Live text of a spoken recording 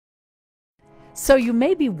So you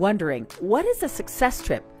may be wondering, what is a success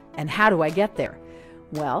trip and how do I get there?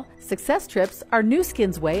 Well, success trips are Nu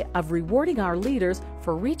Skin's way of rewarding our leaders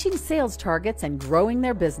for reaching sales targets and growing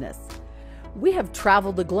their business. We have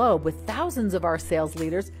traveled the globe with thousands of our sales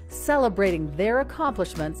leaders celebrating their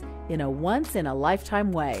accomplishments in a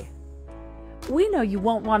once-in-a-lifetime way. We know you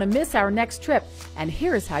won't want to miss our next trip, and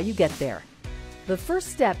here's how you get there. The first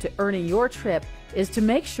step to earning your trip is to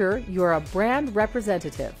make sure you're a brand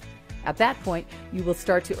representative. At that point, you will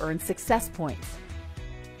start to earn success points.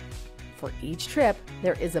 For each trip,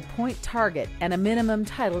 there is a point target and a minimum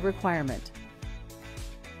title requirement.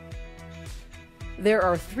 There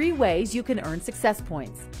are 3 ways you can earn success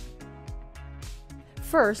points.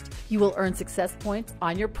 First, you will earn success points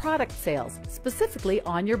on your product sales, specifically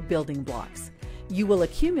on your building blocks. You will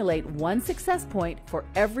accumulate 1 success point for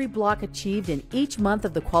every block achieved in each month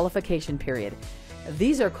of the qualification period.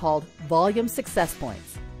 These are called volume success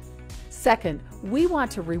points. Second, we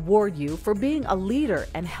want to reward you for being a leader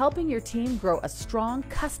and helping your team grow a strong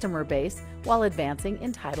customer base while advancing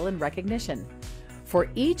in title and recognition. For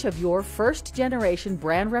each of your first-generation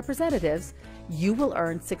brand representatives, you will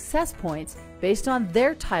earn success points based on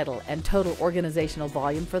their title and total organizational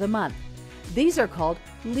volume for the month. These are called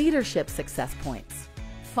leadership success points.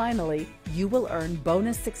 Finally, you will earn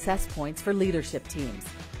bonus success points for leadership teams.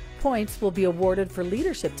 Points will be awarded for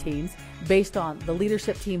leadership teams based on the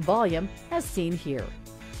leadership team volume as seen here.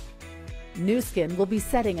 Nu Skin will be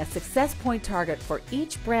setting a success point target for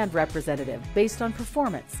each brand representative based on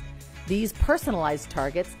performance. These personalized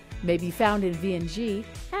targets may be found in V&G,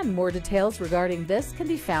 and more details regarding this can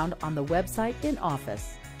be found on the website in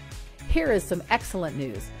office. Here is some excellent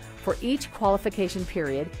news. For each qualification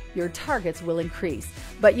period, your targets will increase,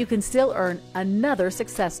 but you can still earn another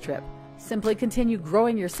success trip. Simply continue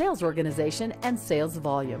growing your sales organization and sales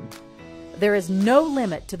volume. There is no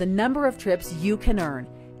limit to the number of trips you can earn.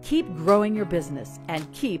 Keep growing your business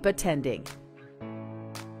and keep attending.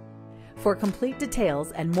 For complete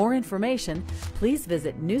details and more information, please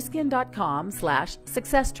visit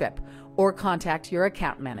nuskin.com/successtrip or contact your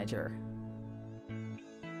account manager.